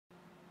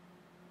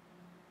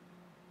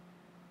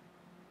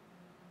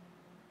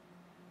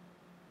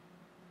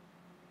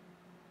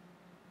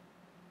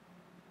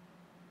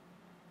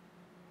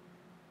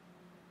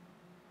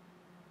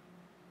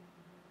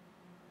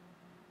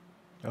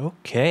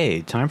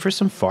Okay, time for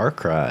some Far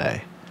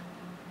Cry.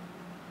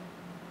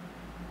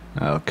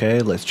 Okay,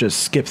 let's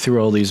just skip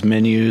through all these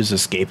menus.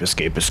 Escape,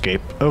 escape,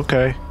 escape.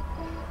 Okay,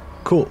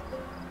 cool.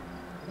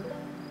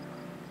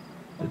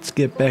 Let's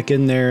get back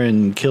in there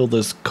and kill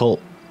this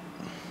cult.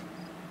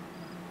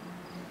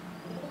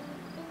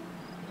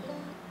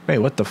 Wait,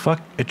 what the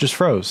fuck? It just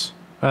froze.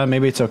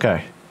 Maybe it's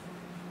okay.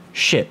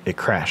 Shit, it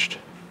crashed.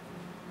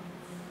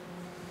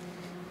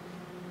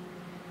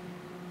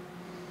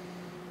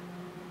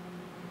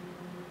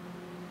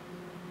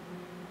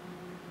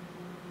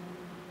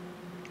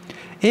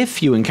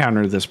 If you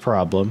encounter this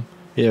problem,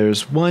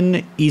 there's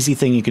one easy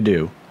thing you could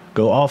do.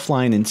 Go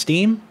offline in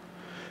Steam,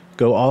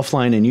 go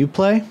offline in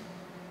Uplay,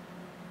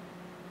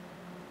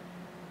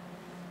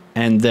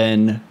 and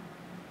then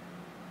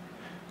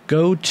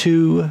go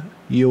to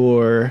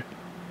your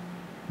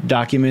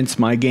Documents,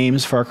 My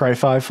Games, Far Cry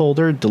 5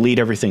 folder, delete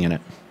everything in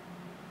it.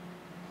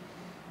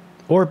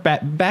 Or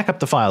back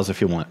up the files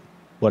if you want,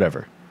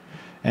 whatever.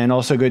 And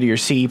also go to your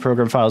C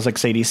program files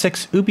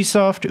x86,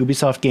 Ubisoft,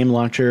 Ubisoft Game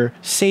Launcher,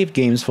 saved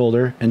games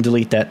folder, and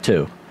delete that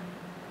too.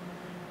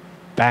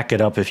 Back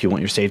it up if you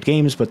want your saved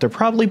games, but they're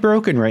probably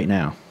broken right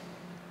now.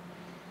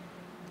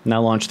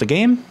 Now launch the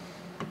game.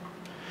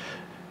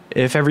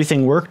 If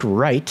everything worked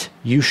right,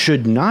 you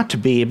should not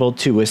be able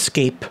to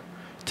skip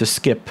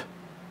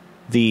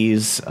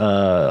these,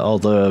 all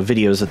the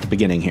videos at the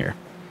beginning here.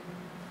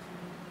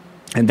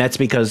 And that's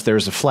because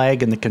there's a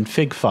flag in the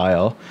config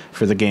file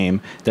for the game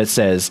that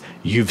says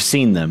you've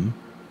seen them.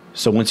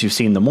 So once you've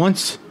seen them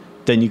once,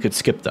 then you could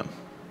skip them.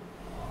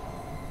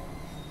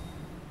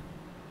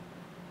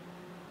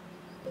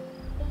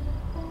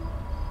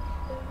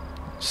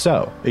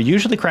 So it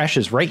usually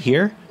crashes right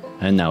here.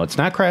 And now it's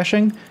not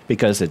crashing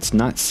because it's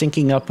not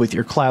syncing up with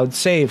your cloud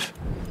save.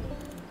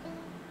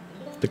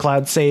 The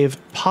cloud save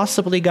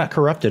possibly got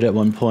corrupted at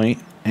one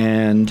point,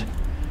 and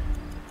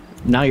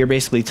now you're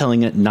basically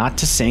telling it not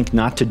to sync,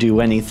 not to do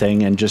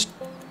anything, and just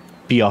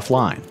be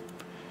offline.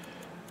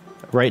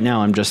 Right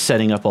now I'm just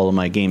setting up all of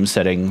my game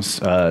settings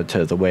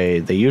to the way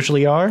they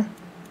usually are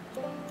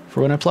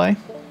for when I play.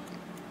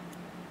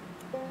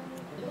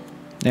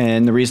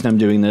 And the reason I'm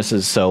doing this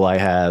is so I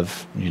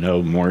have, you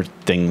know, more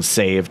things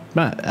saved.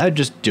 I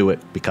just do it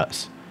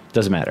because it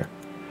doesn't matter.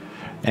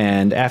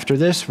 And after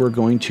this, we're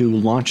going to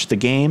launch the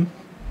game,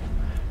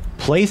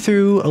 play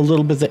through a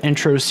little bit of the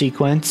intro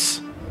sequence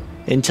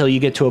until you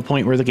get to a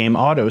point where the game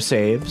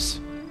auto-saves.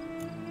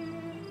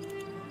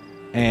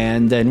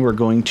 And then we're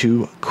going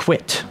to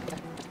quit.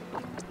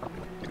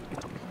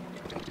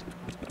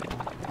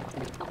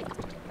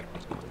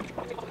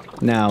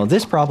 Now,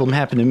 this problem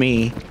happened to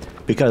me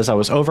because I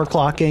was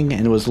overclocking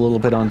and it was a little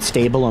bit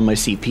unstable on my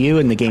CPU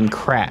and the game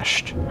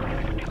crashed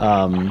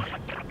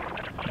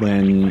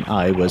when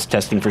I was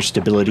testing for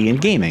stability in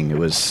gaming. It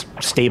was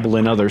stable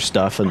in other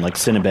stuff and like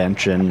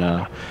Cinebench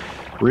and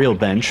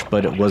Realbench,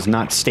 but it was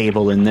not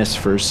stable in this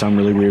for some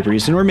really weird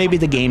reason. Or maybe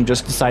the game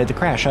just decided to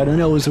crash. I don't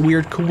know. It was a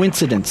weird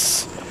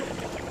coincidence.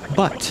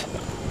 But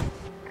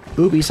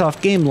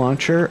Ubisoft Game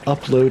Launcher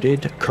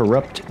uploaded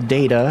corrupt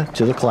data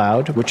to the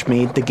cloud, which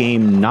made the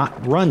game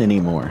not run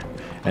anymore.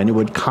 And it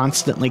would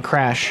constantly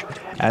crash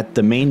at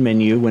the main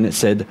menu when it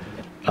said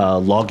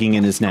logging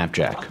in as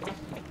Snapjack.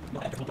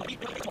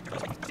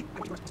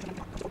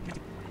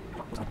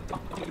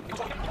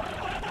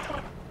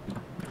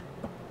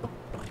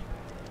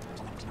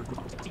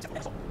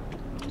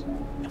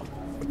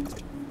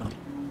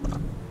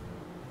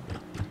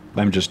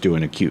 I'm just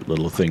doing a cute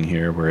little thing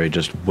here where I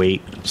just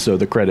wait so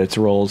the credits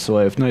roll so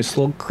I have nice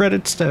little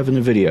credits to have in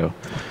the video.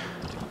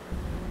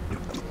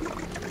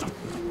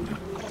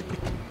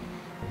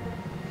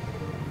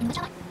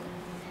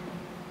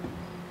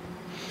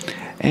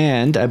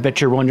 And I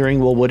bet you're wondering,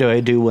 well, what do I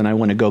do when I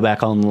want to go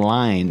back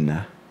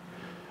online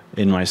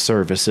in my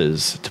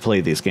services to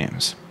play these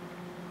games?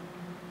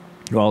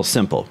 Well,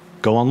 simple.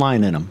 Go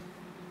online in them.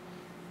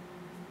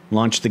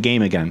 Launch the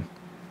game again.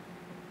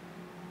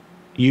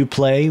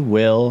 Uplay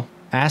will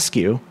ask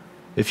you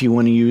if you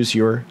want to use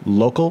your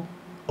local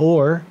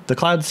or the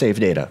cloud save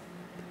data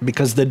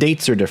because the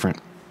dates are different.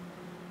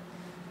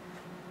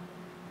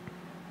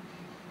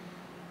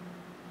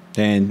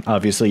 And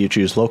obviously you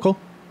choose local.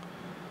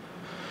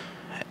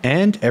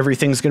 And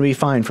everything's going to be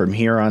fine from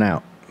here on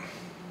out.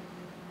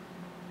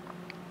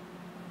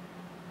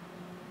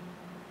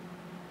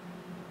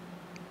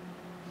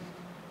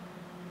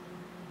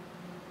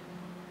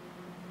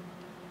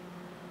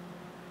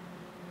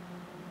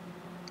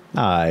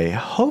 I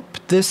hope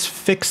this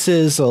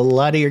fixes a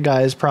lot of your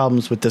guys'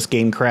 problems with this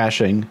game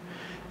crashing.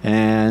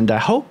 And I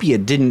hope you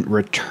didn't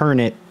return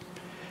it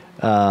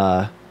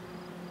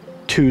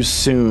too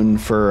soon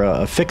for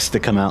a fix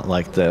to come out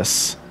like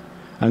this.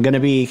 I'm going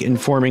to be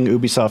informing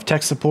Ubisoft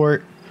tech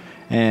support,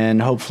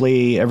 and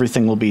hopefully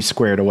everything will be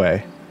squared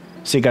away.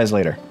 See you guys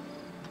later.